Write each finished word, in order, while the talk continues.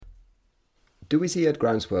do we see at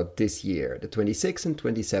Groundswell this year, the 26th and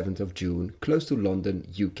 27th of June, close to London,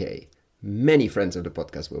 UK. Many friends of the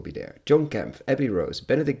podcast will be there. John Kempf, Abby Rose,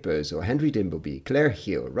 Benedict Beuzel, Henry Dimbleby, Claire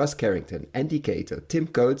Hill, Russ Carrington, Andy Cato, Tim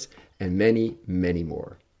Coates, and many, many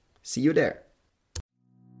more. See you there.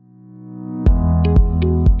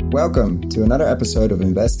 Welcome to another episode of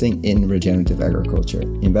Investing in Regenerative Agriculture,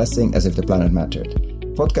 Investing as if the Planet Mattered,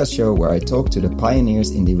 podcast show where I talk to the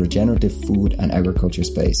pioneers in the regenerative food and agriculture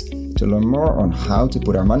space to learn more on how to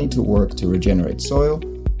put our money to work to regenerate soil,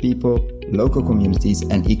 people, local communities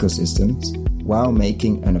and ecosystems while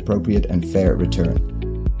making an appropriate and fair return.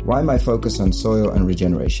 Why my focus on soil and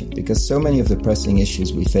regeneration? Because so many of the pressing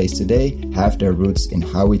issues we face today have their roots in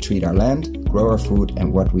how we treat our land, grow our food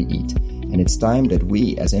and what we eat. And it's time that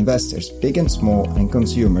we as investors, big and small, and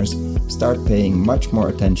consumers start paying much more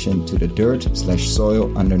attention to the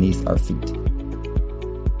dirt/soil underneath our feet.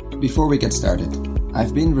 Before we get started,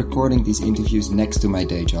 I've been recording these interviews next to my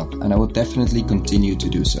day job, and I will definitely continue to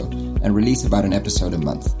do so and release about an episode a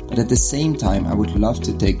month. But at the same time, I would love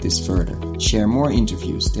to take this further, share more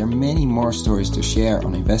interviews. There are many more stories to share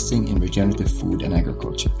on investing in regenerative food and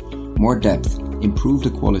agriculture. More depth, improve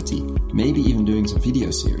the quality, maybe even doing some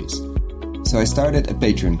video series. So I started a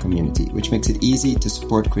Patreon community, which makes it easy to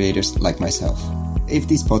support creators like myself. If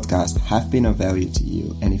these podcasts have been of value to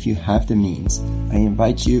you, and if you have the means, I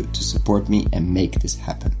invite you to support me and make this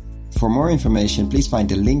happen. For more information, please find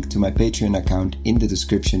the link to my Patreon account in the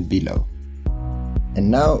description below. And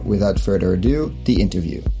now, without further ado, the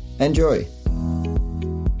interview. Enjoy!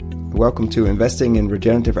 Welcome to Investing in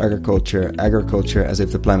Regenerative Agriculture, Agriculture as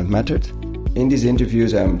if the Planet Mattered. In these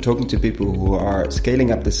interviews, I'm talking to people who are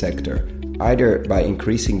scaling up the sector, either by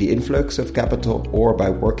increasing the influx of capital or by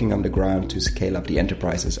working on the ground to scale up the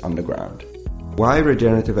enterprises on the ground. Why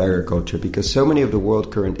regenerative agriculture? Because so many of the world's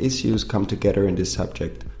current issues come together in this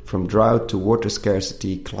subject, from drought to water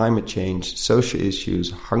scarcity, climate change, social issues,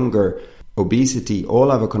 hunger, obesity, all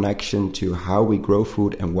have a connection to how we grow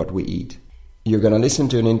food and what we eat. You're going to listen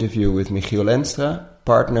to an interview with Michiel Enstra,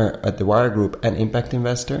 partner at the Wire Group and impact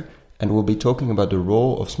investor, and we'll be talking about the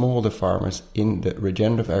role of smallholder farmers in the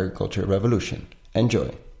regenerative agriculture revolution. Enjoy.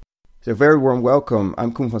 So very warm welcome.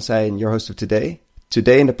 I'm Koen van Seijen, your host of today.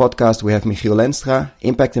 Today in the podcast we have Michiel Enstra,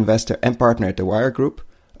 impact investor and partner at the Wire Group,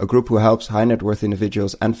 a group who helps high net worth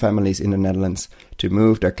individuals and families in the Netherlands to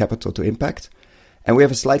move their capital to impact. And we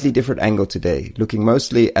have a slightly different angle today, looking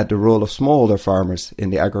mostly at the role of smallholder farmers in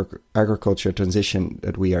the agriculture transition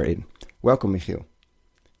that we are in. Welcome, Michiel.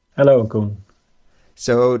 Hello, Koen.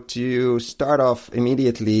 So to start off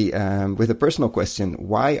immediately with a personal question,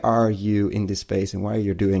 why are you in this space and why are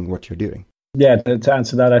you doing what you're doing? Yeah, to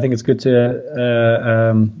answer that, I think it's good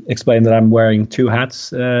to explain that I'm wearing two hats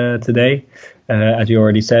today. As you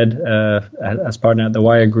already said, as partner at the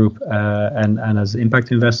Wire Group and as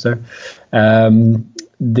impact investor.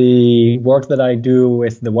 The work that I do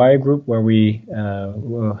with the Wire Group, where we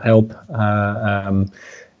will help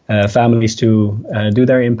families to do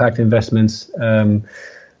their impact investments.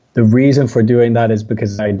 The reason for doing that is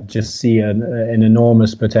because I just see an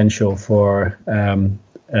enormous potential for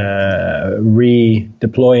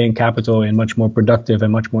redeploying capital in much more productive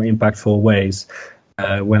and much more impactful ways.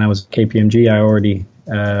 When I was at KPMG, I already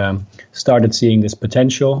started seeing this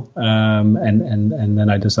potential, and then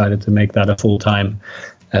I decided to make that a full-time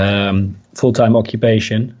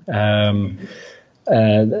occupation.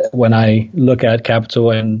 When I look at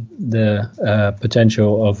capital and the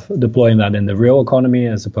potential of deploying that in the real economy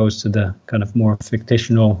as opposed to the kind of more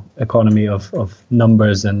fictional economy of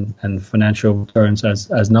numbers and financial returns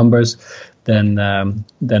as numbers, then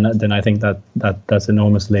I think that's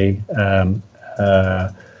enormously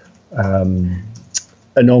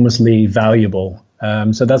valuable.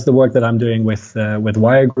 So that's the work that I'm doing with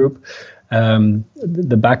Wire Group.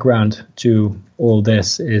 The background to all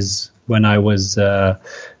this is when I was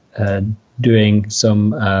doing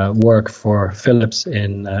some work for Philips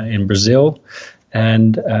in Brazil,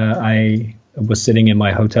 and I was sitting in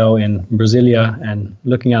my hotel in Brasilia and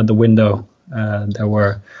looking out the window. There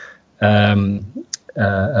were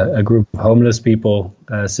a group of homeless people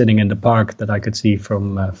sitting in the park that I could see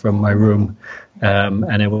from my room,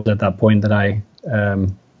 and it was at that point that I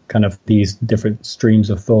kind of these different streams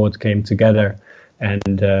of thought came together.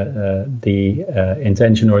 And the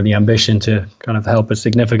intention or the ambition to kind of help a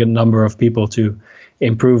significant number of people to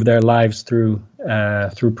improve their lives through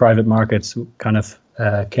private markets kind of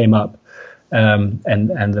came up,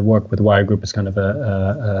 and the work with Wire Group is kind of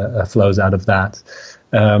a flows out of that.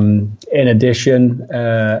 In addition,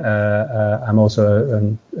 I'm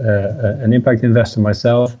also an impact investor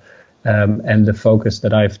myself, And the focus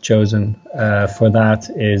that I've chosen for that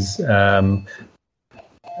is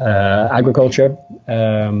agriculture.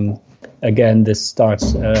 Again, this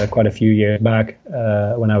starts quite a few years back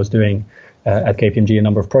when I was doing at KPMG a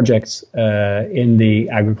number of projects in the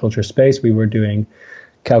agriculture space. We were doing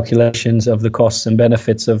calculations of the costs and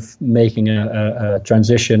benefits of making a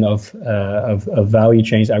transition of value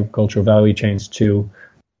chains, agricultural value chains, to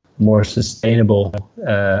more sustainable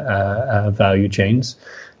value chains.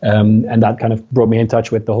 And that kind of brought me in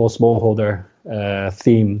touch with the whole smallholder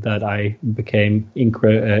theme that I became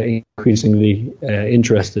increasingly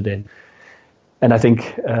interested in. And I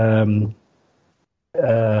think,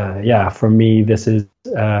 for me, this is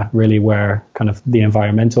really where kind of the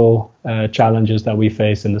environmental challenges that we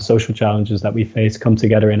face and the social challenges that we face come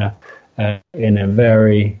together in a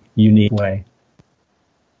very unique way.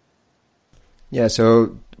 Yeah.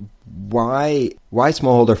 So why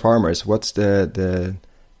smallholder farmers? What's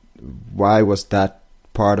why was that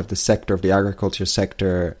part of the sector, of the agriculture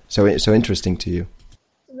sector, so interesting to you?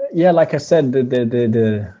 Yeah, like I said,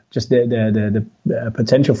 the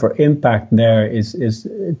potential for impact there is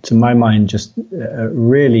to my mind just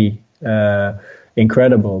really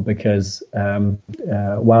incredible, because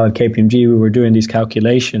while at KPMG we were doing these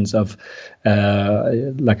calculations of,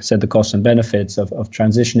 like I said, the costs and benefits of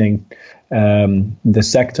transitioning the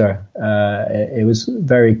sector, it was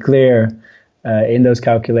very clear in those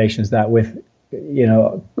calculations that with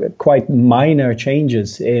quite minor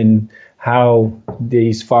changes in how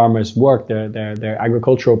these farmers work, their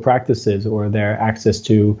agricultural practices, or their access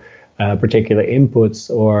to particular inputs,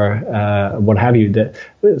 or what have you,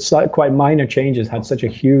 quite minor changes had such a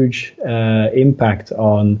huge impact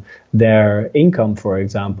on their income, for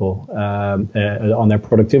example, on their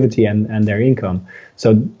productivity and their income.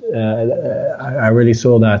 So I really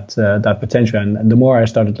saw that potential, and the more I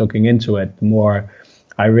started looking into it, the more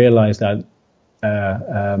I realized that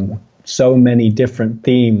so many different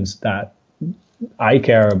themes that I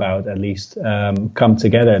care about, at least, come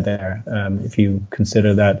together there. If you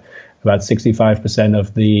consider that about 65%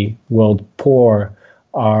 of the world poor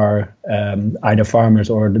are either farmers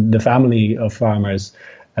or the family of farmers,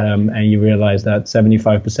 and you realize that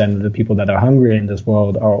 75% of the people that are hungry in this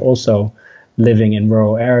world are also living in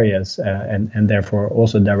rural areas, and therefore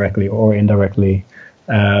also directly or indirectly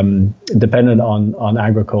dependent on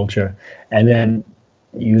agriculture. And then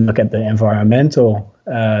you look at the environmental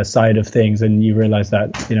side of things, and you realize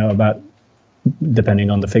that, about, depending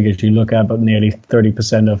on the figures you look at, but nearly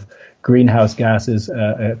 30% of greenhouse gases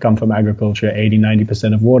come from agriculture.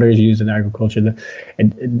 80-90% of water is used in agriculture.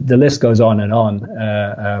 The list goes on and on.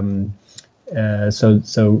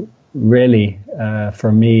 So really,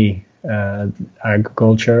 for me,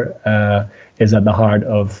 agriculture is at the heart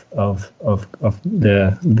of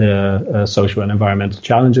the social and environmental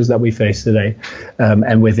challenges that we face today.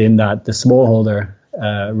 And within that, the smallholder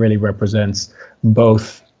really represents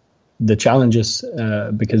both the challenges,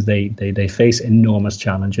 because they face enormous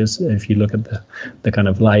challenges. If you look at the kind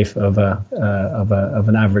of life of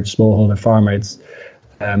an average smallholder farmer, it's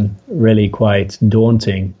really quite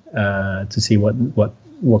daunting to see what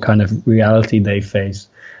kind of reality they face.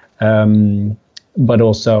 But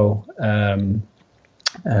also in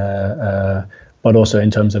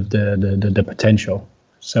terms of the potential.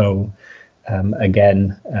 So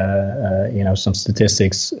again, some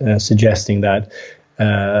statistics suggesting that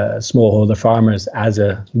smallholder farmers as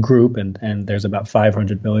a group, and there's about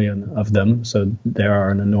 500 million of them, so there are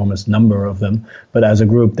an enormous number of them, but as a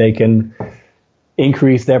group they can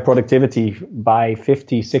increase their productivity by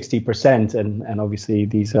 50-60%, and obviously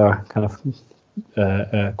these are kind of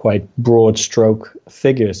quite broad stroke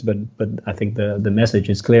figures, but I think the message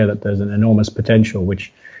is clear that there's an enormous potential,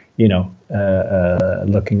 which,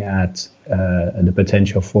 looking at the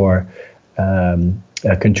potential for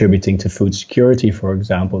contributing to food security, for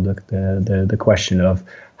example, the question of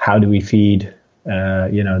how do we feed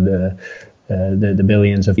the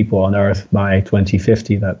billions of people on Earth by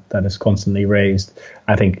 2050 that is constantly raised.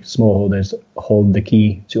 I think smallholders hold the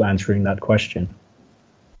key to answering that question.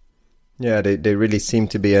 Yeah, they really seem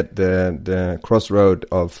to be at the crossroad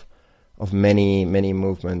of many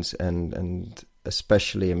movements, and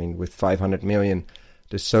especially, with 500 million,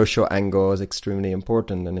 the social angle is extremely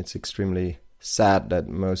important, and it's extremely sad that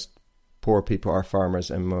most poor people are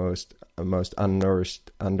farmers, and most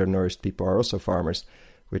undernourished people are also farmers,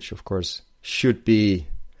 which of course should be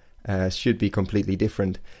completely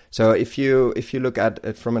different. So if you look at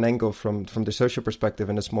it from an angle from the social perspective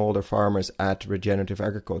and the smallholder farmers at regenerative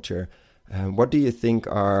agriculture, what do you think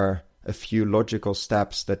are a few logical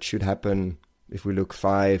steps that should happen if we look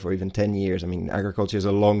 5 or even 10 years? I mean, agriculture is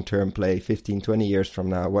a long-term play, 15, 20 years from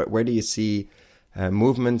now. Where do you see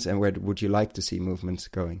movements, and where would you like to see movements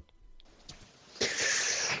going?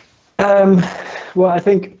 Well, I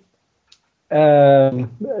think again,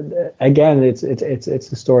 it's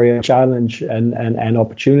a story of challenge and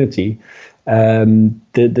opportunity.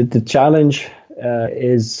 The challenge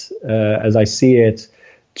is, as I see it,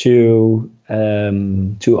 to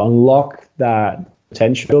unlock that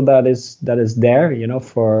potential that is there,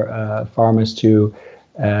 for farmers to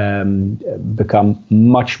become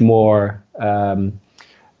much more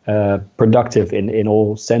productive in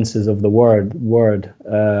all senses of the word,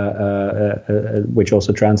 which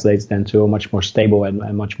also translates then to a much more stable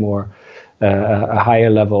and much more a higher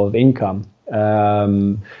level of income,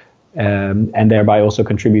 and thereby also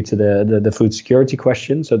contribute to the food security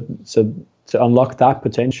question. So to unlock that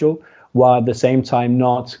potential, while at the same time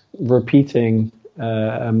not repeating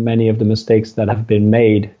many of the mistakes that have been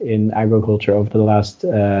made in agriculture over the last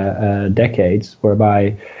decades,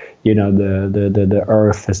 whereby the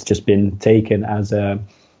earth has just been taken as a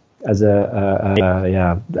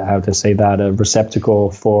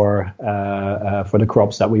receptacle for the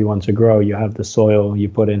crops that we want to grow. You have the soil, you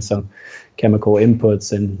put in some chemical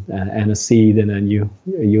inputs and a seed, and then you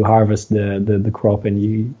harvest the crop,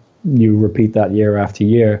 and you repeat that year after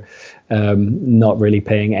year, not really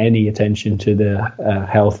paying any attention to the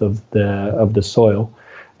health of the soil.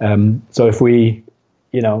 So if we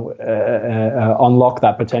unlock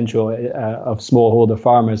that potential of smallholder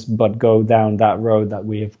farmers, but go down that road that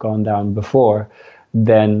we have gone down before,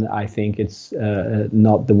 then I think it's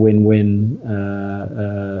not the win-win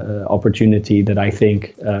opportunity that I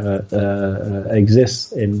think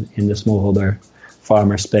exists in the smallholder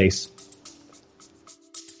farmer space.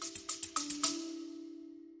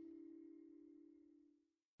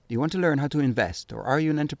 Do you want to learn how to invest, or are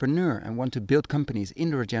you an entrepreneur and want to build companies in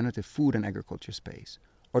the regenerative food and agriculture space?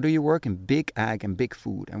 Or do you work in big ag and big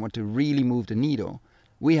food and want to really move the needle?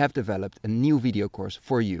 We have developed a new video course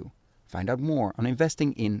for you. Find out more on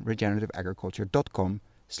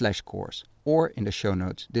investinginregenerativeagriculture.com/course or in the show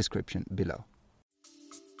notes description below.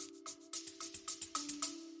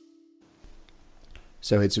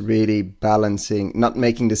 So it's really balancing, not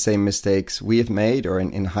making the same mistakes we have made, or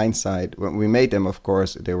in hindsight, when we made them, of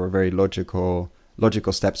course, they were very logical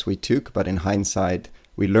steps we took, but in hindsight,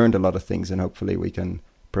 we learned a lot of things, and hopefully we can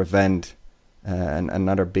prevent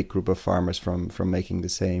another big group of farmers from making the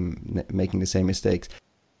same mistakes.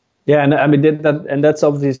 Yeah, and I mean that's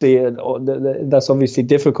obviously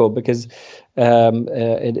difficult, because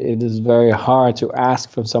it is very hard to ask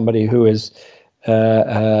from somebody who is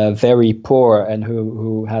very poor and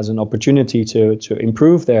who has an opportunity to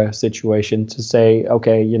improve their situation, to say,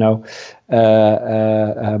 okay,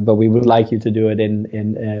 but we would like you to do it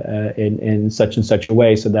in such and such a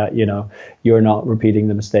way, so that you're not repeating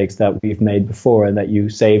the mistakes that we've made before, and that you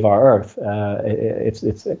save our earth.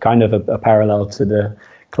 It's kind of a parallel to the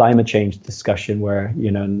climate change discussion, where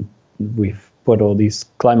we've put all these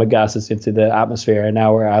climate gases into the atmosphere, and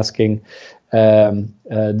now we're asking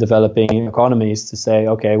developing economies to say,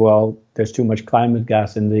 okay, well, there's too much climate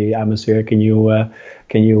gas in the atmosphere. Can you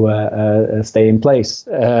stay in place?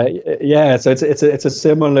 Yeah, so it's a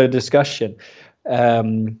similar discussion,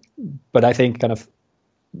 but I think kind of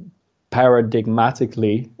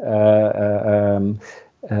paradigmatically,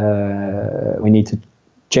 we need to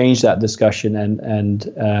change that discussion and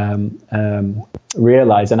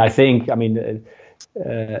realize. And I think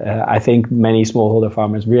many smallholder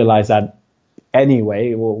farmers realize that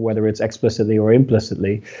anyway, whether it's explicitly or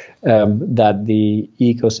implicitly, that the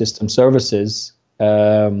ecosystem services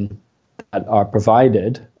that are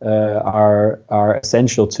provided are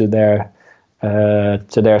essential to their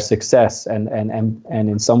success, and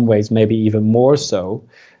in some ways maybe even more so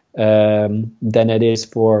than it is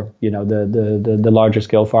for the larger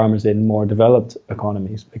scale farmers in more developed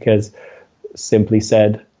economies, because simply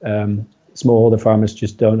said, smallholder farmers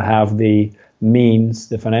just don't have the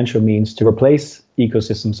financial means to replace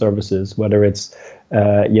ecosystem services, whether it's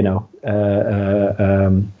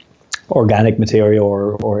organic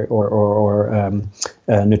material or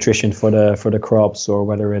nutrition for the crops, or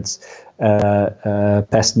whether it's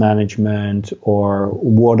pest management or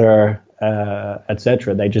water,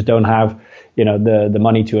 etc. They just don't have the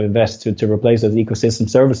money to invest to replace those ecosystem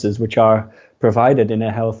services, which are provided in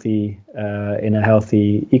a healthy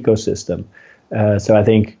ecosystem. So I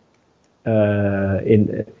think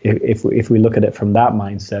if we look at it from that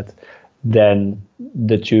mindset, then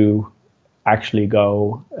the two actually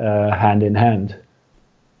go hand in hand.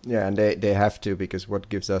 Yeah, and they have to, because what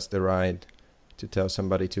gives us the right to tell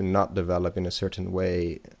somebody to not develop in a certain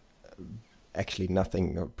way actually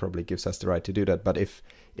nothing probably gives us the right to do that. But if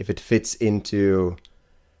it fits into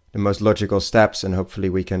the most logical steps, and hopefully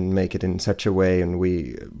we can make it in such a way, and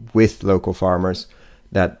we with local farmers,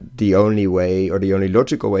 that the only way or the only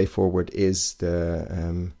logical way forward is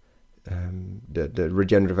the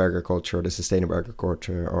regenerative agriculture, or the sustainable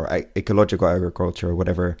agriculture, or ecological agriculture, or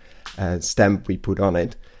whatever stamp we put on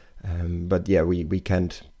it. But yeah, we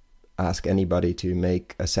can't ask anybody to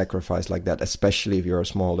make a sacrifice like that, especially if you're a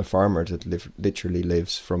smallholder farmer that literally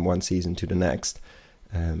lives from one season to the next.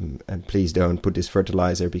 And please don't put this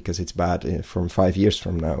fertilizer because it's bad from 5 years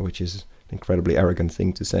from now, which is an incredibly arrogant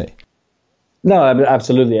thing to say. No,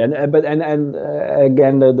 absolutely, and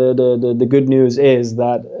again, the good news is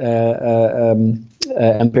that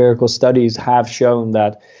empirical studies have shown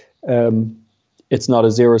that it's not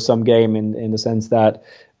a zero-sum game in the sense that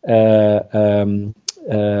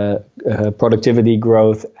productivity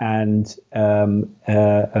growth and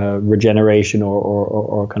regeneration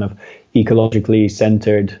or kind of ecologically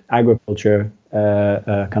centered agriculture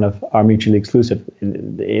kind of are mutually exclusive.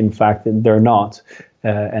 In fact, they're not.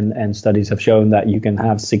 And studies have shown that you can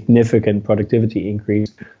have significant productivity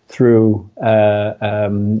increase through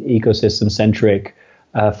ecosystem-centric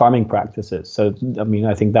farming practices. So, I mean,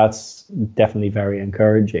 I think that's definitely very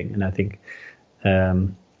encouraging, and I think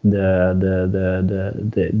the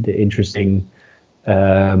interesting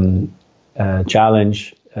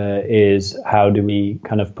challenge is how do we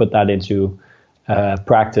kind of put that into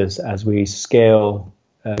practice as we scale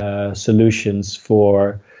solutions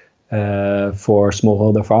for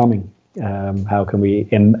smallholder farming. How can we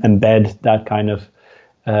embed that kind of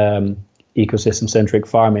ecosystem-centric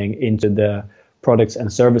farming into the products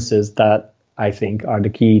and services that I think are the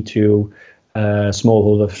key to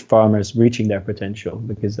smallholder farmers reaching their potential?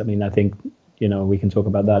 Because, I mean, I think, we can talk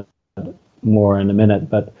about that more in a minute,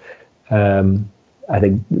 but I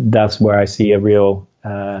think that's where I see a real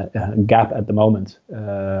gap at the moment.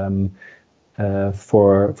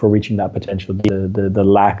 For reaching that potential, the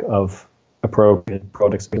lack of appropriate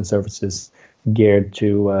products and services geared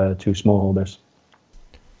to smallholders.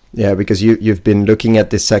 Yeah, because you've been looking at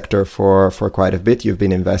this sector for quite a bit. You've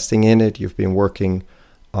been investing in it. You've been working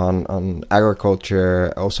on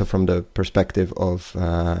agriculture also from the perspective of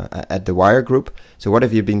at the Wire Group. So what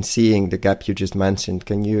have you been seeing, the gap you just mentioned?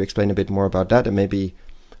 Can you explain a bit more about that, and maybe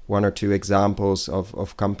one or two examples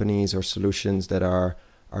of companies or solutions that are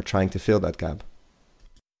trying to fill that gap?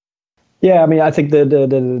 Yeah, I mean, I think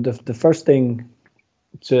the first thing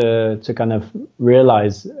to kind of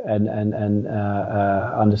realize and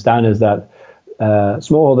understand is that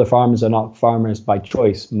smallholder farmers are not farmers by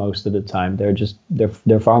choice most of the time. They're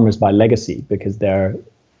farmers by legacy, because their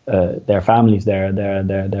families,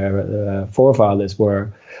 their forefathers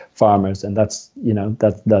were farmers, and that's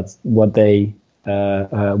what they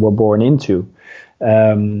were born into,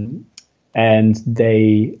 and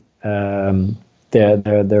they're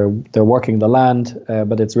working the land,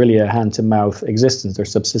 but it's really a hand-to-mouth existence. They're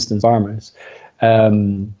subsistence farmers.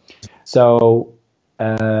 So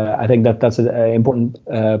I think that's an important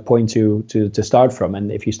point to start from.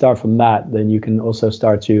 And if you start from that, then you can also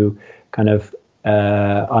start to kind of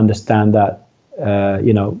understand that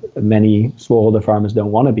many smallholder farmers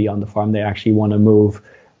don't want to be on the farm. They actually want to move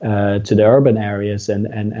to the urban areas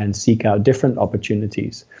and seek out different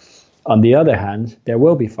opportunities. On the other hand, there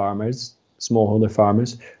will be smallholder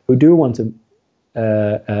farmers, who do want to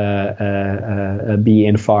be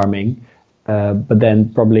in farming, but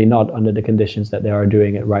then probably not under the conditions that they are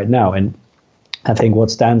doing it right now. And I think what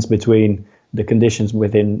stands between the conditions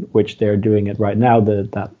within which they're doing it right now,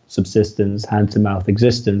 that subsistence, hand-to-mouth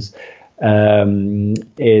existence, it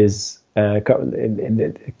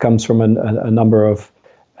comes from a number of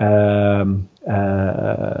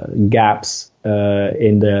gaps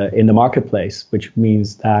in the marketplace, which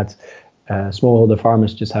means that smallholder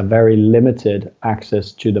farmers just have very limited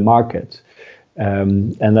access to the market,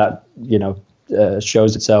 and that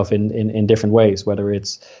shows itself in different ways, whether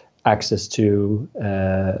it's access to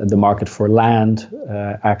the market for land,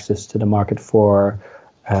 access to the market for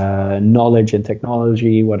knowledge and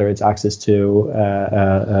technology, whether it's access to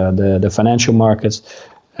the financial markets,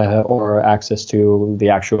 or access to the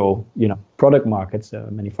actual product markets.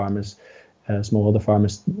 Many farmers, smallholder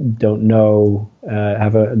farmers, don't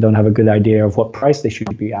have a good idea of what price they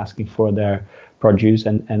should be asking for their produce,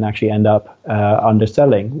 and actually end up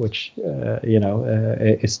underselling, which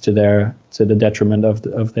is to the detriment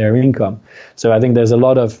of their income. So I think there's a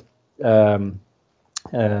lot of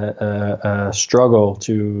struggle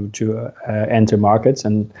to enter markets,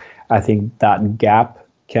 and I think that gap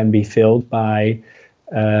can be filled by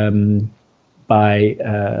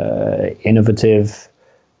innovative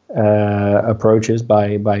approaches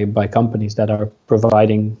by companies that are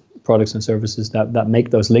providing products and services that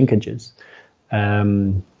make those linkages.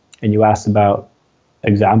 And you asked about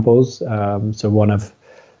examples. So one of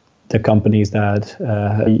the companies that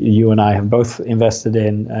you and I have both invested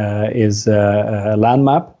in is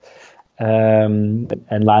Landmap. And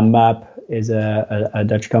Landmap is a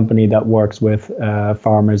Dutch company that works with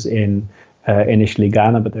farmers in initially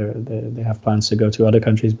Ghana, but they have plans to go to other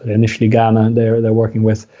countries. But initially Ghana, they're working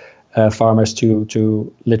with farmers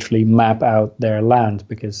to literally map out their land,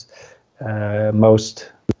 because most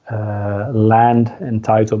land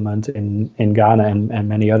entitlement in Ghana and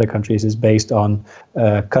many other countries is based on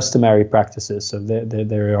customary practices. So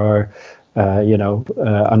there are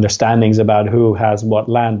understandings about who has what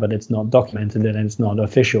land, but it's not documented and it's not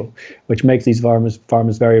official, which makes these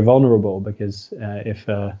farmers very vulnerable, because if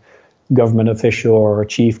a government official or a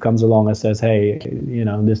chief comes along and says, hey,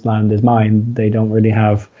 this land is mine, they don't really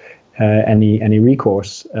have any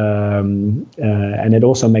recourse, and it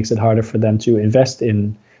also makes it harder for them to invest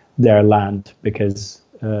in their land because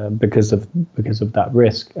of that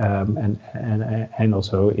risk, and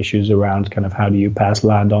also issues around kind of how do you pass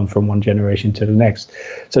land on from one generation to the next.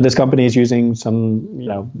 So this company is using some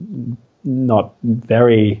not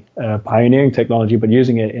very pioneering technology, but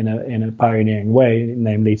using it in a pioneering way,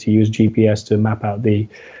 namely to use GPS to map out the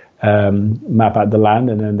land,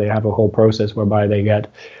 and then they have a whole process whereby they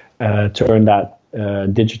get turn that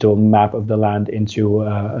digital map of the land into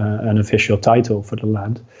an official title for the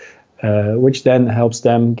land, which then helps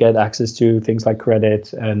them get access to things like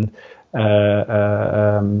credit and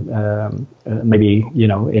maybe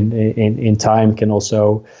in time can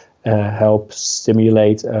also help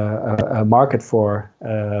stimulate a market for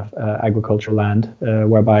agricultural land,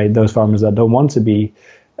 whereby those farmers that don't want to be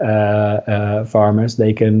farmers,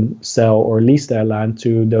 they can sell or lease their land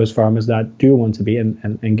to those farmers that do want to be,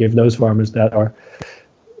 and give those farmers that are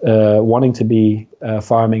wanting to be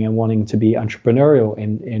farming and wanting to be entrepreneurial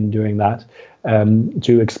in doing that,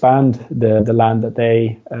 to expand the land that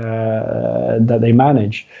they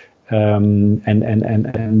manage, and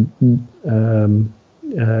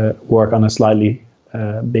work on a slightly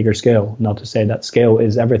bigger scale. Not to say that scale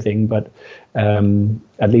is everything, but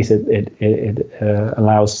at least it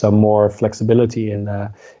allows some more flexibility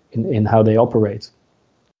in how they operate.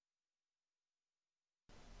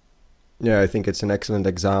 Yeah, I think it's an excellent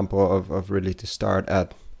example of really to start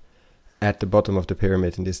at the bottom of the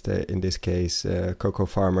pyramid. In this case, cocoa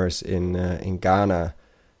farmers in Ghana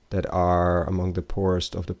that are among the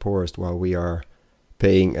poorest of the poorest, while we are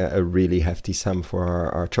paying a really hefty sum for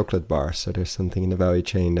our chocolate bars. So there's something in the value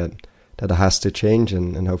chain that has to change,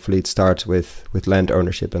 and hopefully it starts with land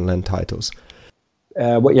ownership and land titles.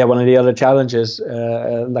 One of the other challenges,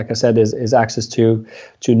 like I said, is access to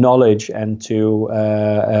knowledge and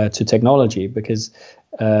to technology, because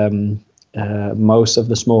most of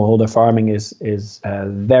the smallholder farming is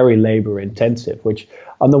very labor intensive, which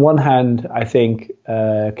on the one hand I think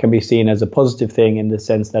can be seen as a positive thing, in the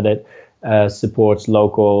sense that it supports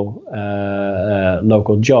local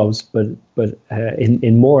jobs, but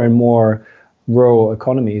in more and more rural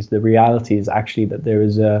economies, the reality is actually that there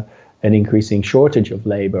is an increasing shortage of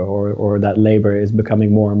labor, or that labor is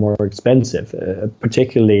becoming more and more expensive,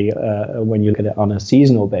 particularly when you look at it on a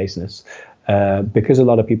seasonal basis, because a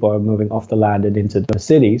lot of people are moving off the land and into the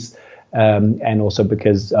cities, and also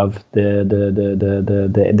because of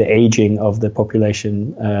the aging of the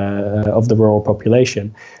population, of the rural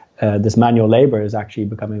population. This manual labor is actually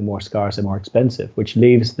becoming more scarce and more expensive, which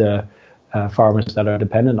leaves the farmers that are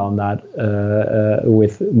dependent on that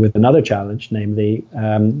with another challenge, namely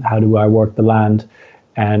how do I work the land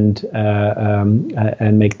and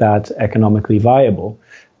make that economically viable.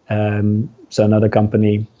 So another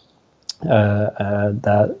company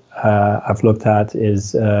that I've looked at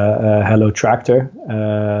is Hello Tractor.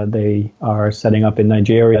 They are setting up in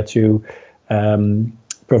Nigeria to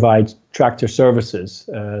provide tractor services.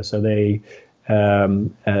 So they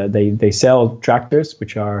sell tractors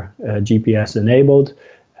which are GPS enabled.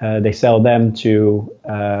 They sell them to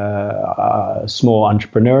small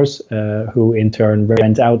entrepreneurs who in turn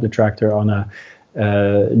rent out the tractor on a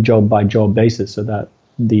job by job basis, so that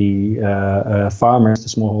the farmers, the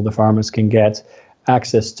smallholder farmers, can get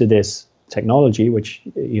access to this technology, which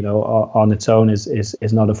on its own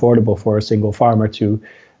is not affordable for a single farmer to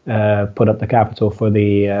put up the capital for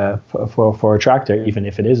a tractor, even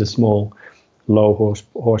if it is a small, low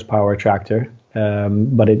horsepower tractor.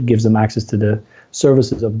 But it gives them access to the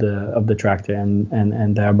services of the tractor,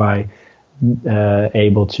 and thereby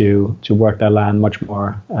able to work their land much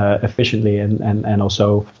more efficiently and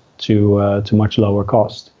also to much lower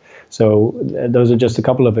cost. So those are just a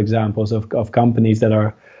couple of examples of companies that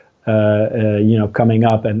are coming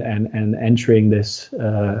up and entering this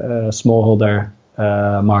smallholder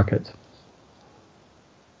market.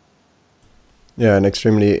 Yeah, an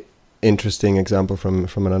extremely interesting example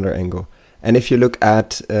from another angle. And if you look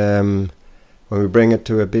at when we bring it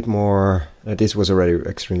to a bit more, this was already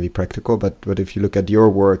extremely practical, but if you look at your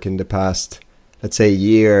work in the past, let's say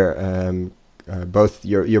year, both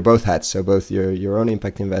your both hats, so both your own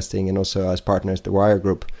impact investing and also as partners, the Wire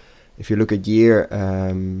Group. If you look a year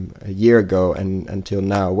ago and until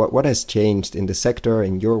now, what has changed in the sector,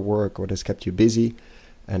 in your work? What has kept you busy,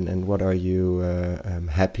 and what are you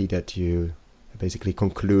happy that you basically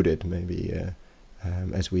concluded maybe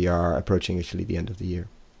as we are approaching actually the end of the year?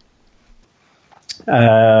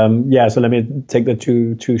 So let me take the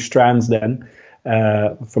two strands then.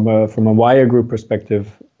 From a Wire Group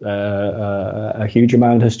perspective, a huge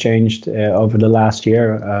amount has changed over the last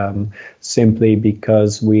year, simply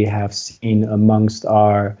because we have seen amongst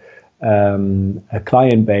our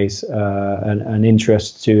client base an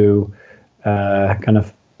interest to kind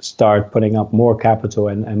of start putting up more capital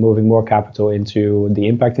and moving more capital into the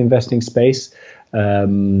impact investing space,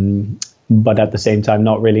 but at the same time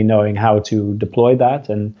not really knowing how to deploy that.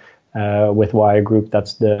 And with Wire Group,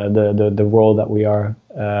 that's the role that we are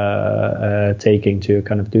taking to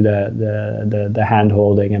kind of do the hand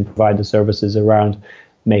holding and provide the services around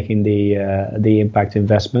making the impact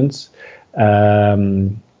investments.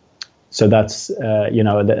 So that's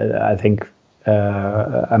I think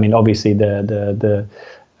obviously the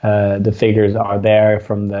figures are there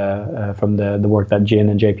from the work that Gin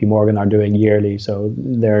and JP Morgan are doing yearly. So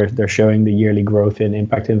they're showing the yearly growth in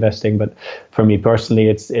impact investing. But for me personally,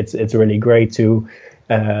 it's really great to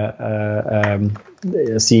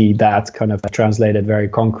see that kind of translated very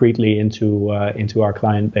concretely into our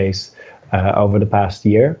client base over the past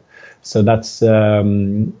year. So that's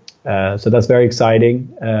very exciting.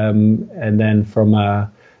 And then from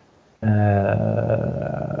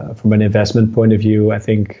an investment point of view, I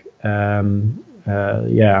think, I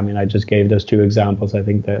just gave those two examples. I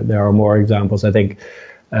think that there are more examples. I think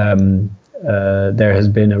there has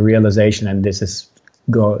been a realization, and this is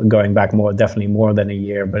going back definitely more than a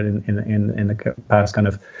year, but in the past kind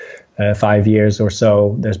of 5 years or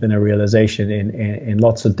so, there's been a realization in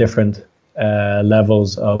lots of different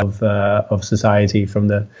levels of society, from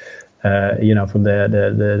the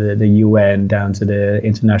UN down to the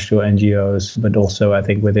international NGOs, but also I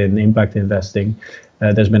think within impact investing,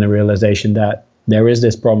 there's been a realization that there is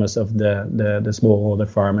this promise of the smallholder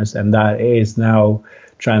farmers, and that is now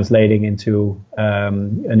translating into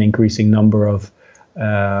an increasing number of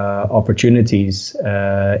opportunities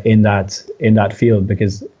in that field,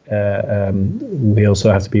 because we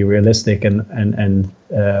also have to be realistic and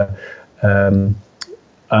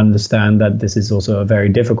understand that this is also a very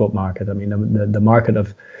difficult market. I mean, the market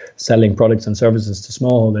of selling products and services to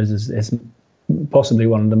smallholders is possibly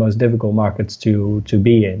one of the most difficult markets to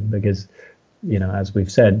be in, because, as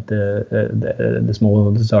we've said, the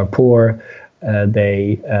smallholders are poor.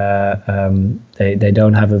 They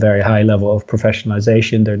don't have a very high level of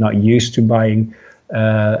professionalization. They're not used to buying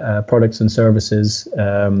products and services.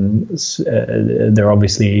 They're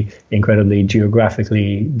obviously incredibly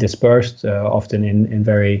geographically dispersed, often in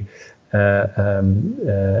very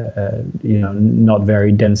not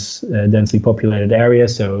very densely populated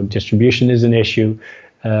areas. So distribution is an issue.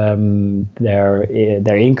 Their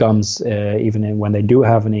incomes, even when they do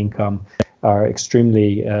have an income, are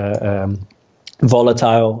extremely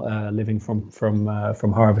volatile, living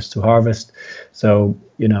from harvest to harvest. So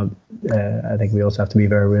I think we also have to be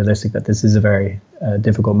very realistic that this is a very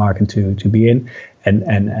difficult market to be in,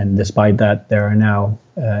 and despite that, there are now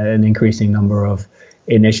an increasing number of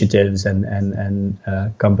initiatives and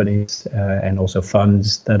companies and also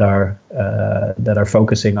funds that are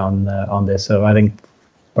focusing on this. So I think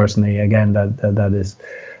personally, again, that is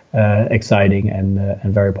exciting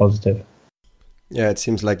and very positive. Yeah, it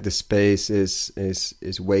seems like the space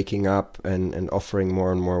is waking up and offering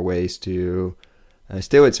more and more ways to.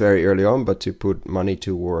 Still, it's very early on, but to put money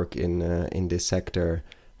to work in this sector,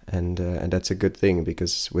 and that's a good thing,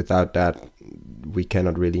 because without that, we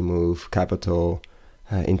cannot really move capital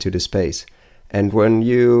into the space. And when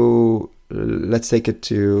let's take it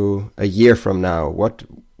to a year from now, what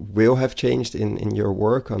will have changed in your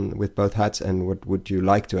work with both hats, and what would you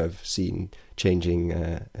like to have seen changing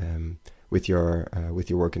with your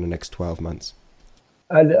work in the next 12 months?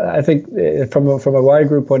 I think from a Wire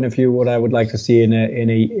Group point of view, what I would like to see in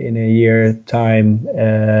a year time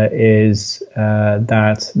is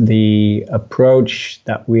that the approach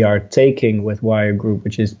that we are taking with Wire Group,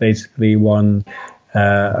 which is basically one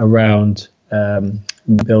around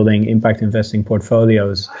building impact investing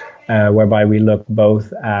portfolios, whereby we look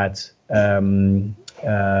both at kind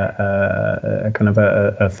of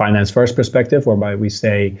a finance first perspective, whereby we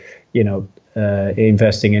say,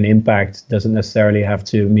 investing in impact doesn't necessarily have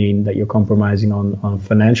to mean that you're compromising on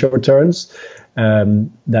financial returns.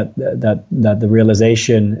 That the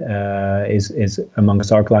realization is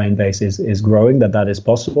amongst our client base is growing, that is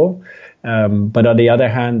possible. But on the other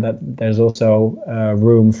hand, that there's also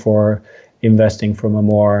room for investing from a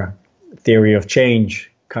more theory of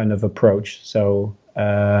change kind of approach. So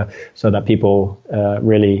that people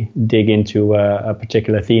really dig into a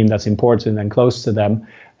particular theme that's important and close to them,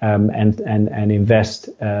 and invest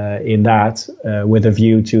in that with a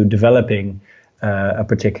view to developing a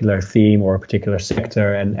particular theme or a particular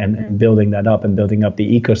sector, and building that up and building up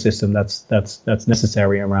the ecosystem that's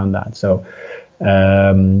necessary around that. So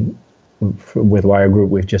with Wire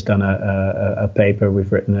Group, we've just done a paper.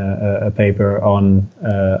 We've written a paper on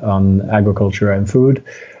agriculture and food.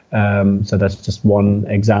 So that's just one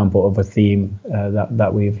example of a theme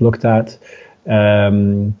that we've looked at,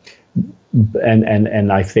 and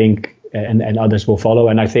I think and others will follow.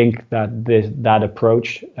 And I think that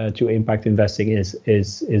approach to impact investing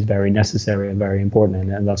is very necessary and very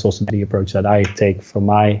important, and that's also the approach that I take from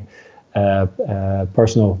my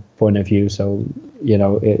personal point of view. So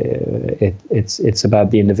it's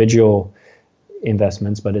about the individual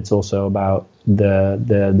investments, but it's also about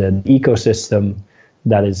the ecosystem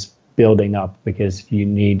that is building up, because you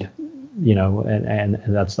need, and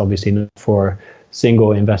that's obviously not for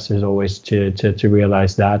single investors always to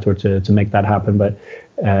realize that, or to make that happen. But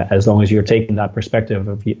as long as you're taking that perspective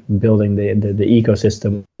of building the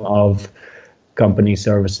ecosystem of companies,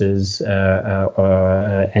 services,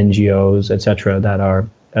 NGOs, etc., that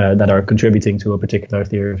are contributing to a particular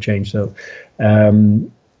theory of change. So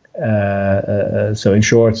so in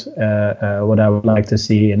short, what I would like to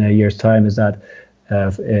see in a year's time is that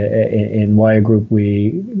in Wire Group,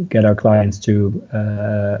 we get our clients to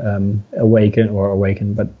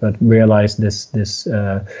awaken, but realize this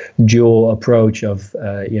dual approach of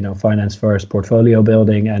finance first, portfolio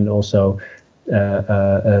building, and also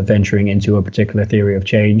venturing into a particular theory of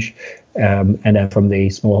change. And then from the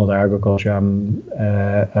smallholder agriculture, I'm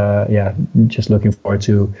just looking forward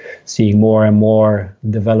to seeing more and more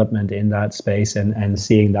development in that space, and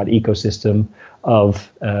seeing that ecosystem of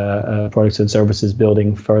products and services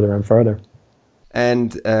building further and further.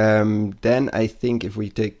 And then I think if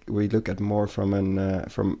we look at more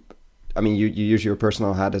you use your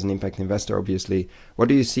personal hat as an impact investor, obviously. What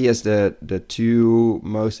do you see as the two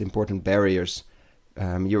most important barriers?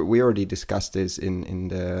 We already discussed this in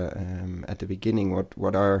the at the beginning.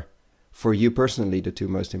 What are, for you personally, the two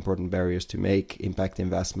most important barriers to make impact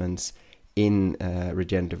investments in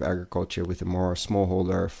regenerative agriculture with a more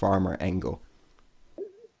smallholder farmer angle?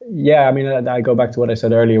 Yeah, I mean, I go back to what I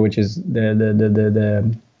said earlier, which is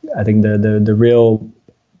I think the real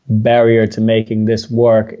barrier to making this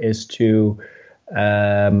work is to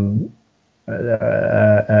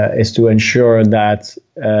ensure that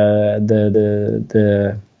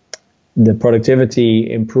the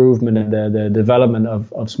productivity improvement and the development of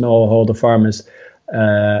smallholder farmers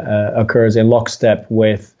occurs in lockstep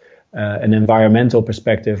with an environmental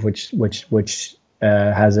perspective, which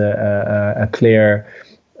has a clear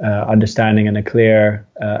understanding and a clear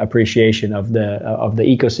appreciation of the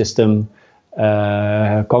ecosystem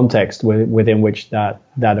context within which that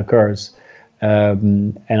occurs.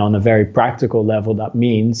 And on a very practical level, that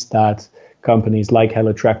means that companies like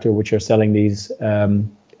Hello Tractor, which are selling these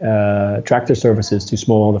tractor services to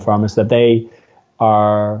smallholder farmers, that they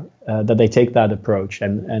take that approach,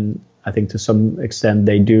 and I think to some extent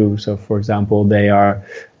they do. So, for example, they are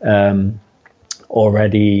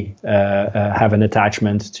already have an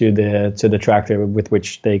attachment to the tractor with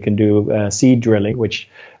which they can do seed drilling, which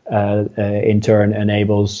in turn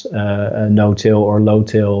enables no-till or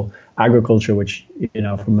low-till agriculture, which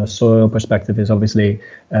from a soil perspective is obviously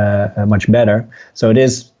much better. So it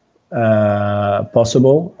is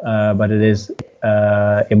possible, but it is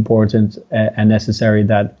important and necessary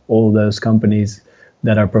that all those companies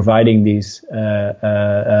that are providing these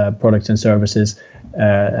products and services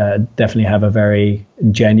definitely have a very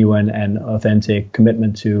genuine and authentic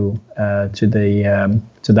commitment to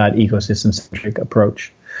that ecosystem-centric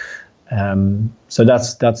approach. So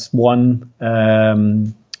that's one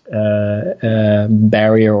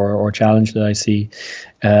barrier or challenge that I see.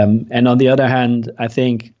 And on the other hand, I've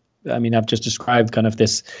just described kind of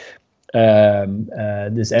this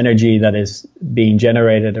energy that is being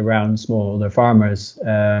generated around smallholder farmers,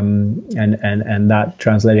 and that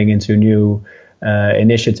translating into new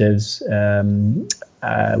initiatives,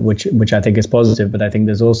 which I think is positive. But I think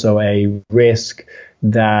there's also a risk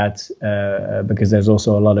that because there's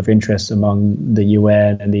also a lot of interest among the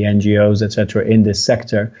UN and the NGOs, etc., in this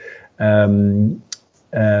sector. One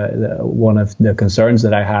of the concerns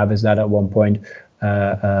that I have is that at one point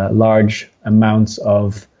large amounts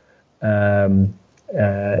of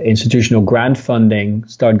institutional grant funding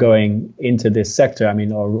start going into this sector. I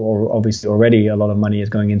mean, or obviously already a lot of money is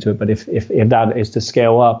going into it. But if that is to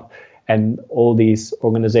scale up, and all these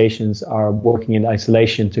organizations are working in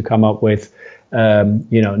isolation to come up with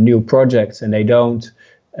new projects, and they don't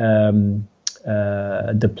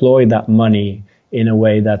deploy that money in a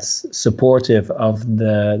way that's supportive of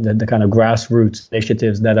the kind of grassroots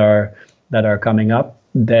initiatives that are coming up,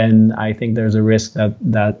 then I think there's a risk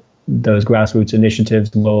that those grassroots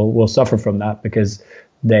initiatives will suffer from that, because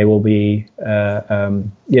they will be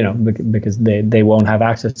because they won't have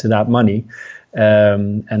access to that money,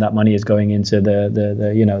 and that money is going into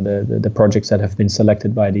the projects that have been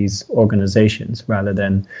selected by these organizations rather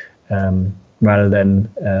than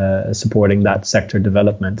supporting that sector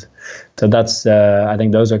development. So that's I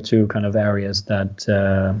think those are two kind of areas that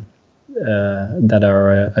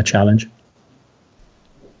are a challenge.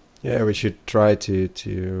 Yeah, we should try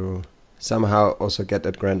to somehow also get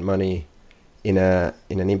that grant money in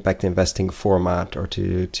an impact investing format, or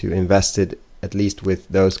to invest it at least with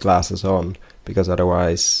those glasses on, because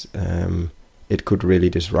otherwise it could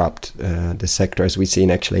really disrupt the sector, as we've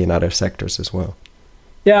seen actually in other sectors as well.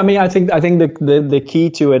 Yeah, I mean, I think the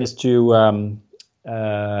key to it is to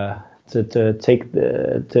take the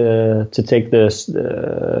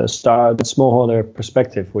smallholder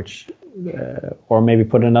perspective, which or maybe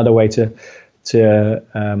put another way, to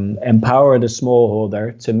empower the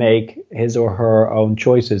smallholder to make his or her own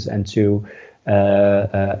choices, and to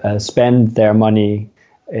spend their money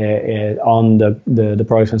on the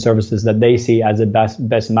products and services that they see as the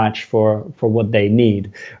best match for what they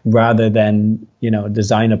need, rather than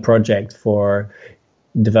design a project for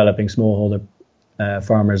developing smallholder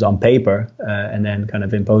farmers on paper and then kind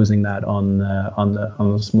of imposing that on the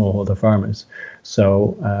smallholder farmers.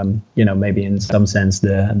 So maybe in some sense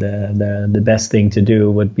the best thing to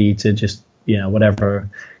do would be to just whatever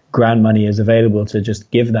grant money is available, to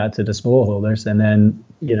just give that to the smallholders, and then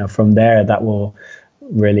from there that will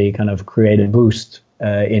really kind of create a boost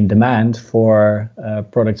in demand for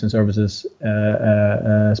products and services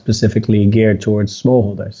specifically geared towards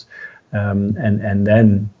smallholders, and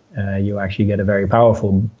then you actually get a very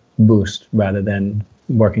powerful boost rather than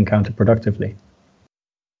working counterproductively.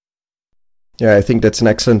 Yeah, I think that's an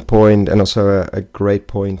excellent point, and also a great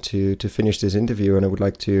point to finish this interview. And I would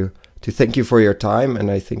like to thank you for your time,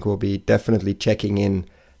 and I think we'll be definitely checking in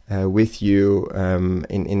with you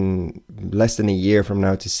in less than a year from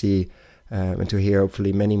now to see and to hear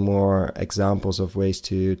hopefully many more examples of ways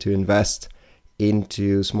to invest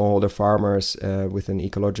into smallholder farmers with an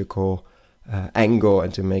ecological angle,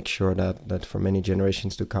 and to make sure that for many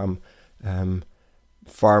generations to come,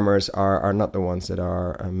 farmers are not the ones that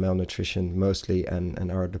are malnutritioned mostly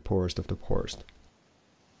and are the poorest of the poorest.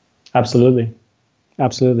 Absolutely.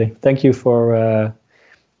 Thank you for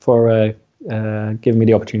giving me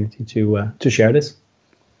the opportunity to share this.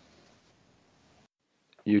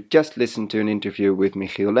 You just listened to an interview with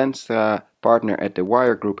Michiel Lenstra, partner at the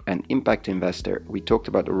Wire Group and impact investor. We talked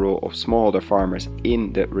about the role of smallholder farmers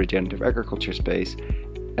in the regenerative agriculture space,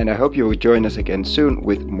 and I hope you will join us again soon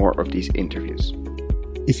with more of these interviews.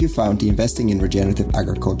 If you found the Investing in Regenerative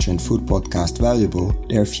Agriculture and Food podcast valuable,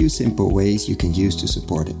 there are a few simple ways you can use to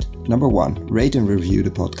support it. Number 1, rate and review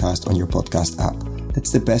the podcast on your podcast app.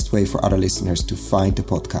 That's the best way for other listeners to find the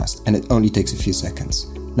podcast, and it only takes a few seconds.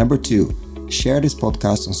 Number 2, share this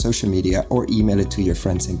podcast on social media or email it to your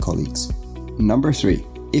friends and colleagues. Number 3,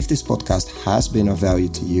 if this podcast has been of value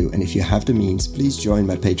to you, and if you have the means, please join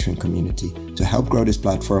my Patreon community to help grow this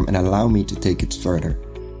platform and allow me to take it further.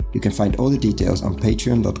 You can find all the details on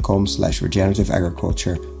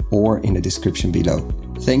patreon.com/regenerativeagriculture or in the description below.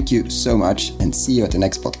 Thank you so much, and see you at the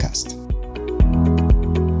next podcast.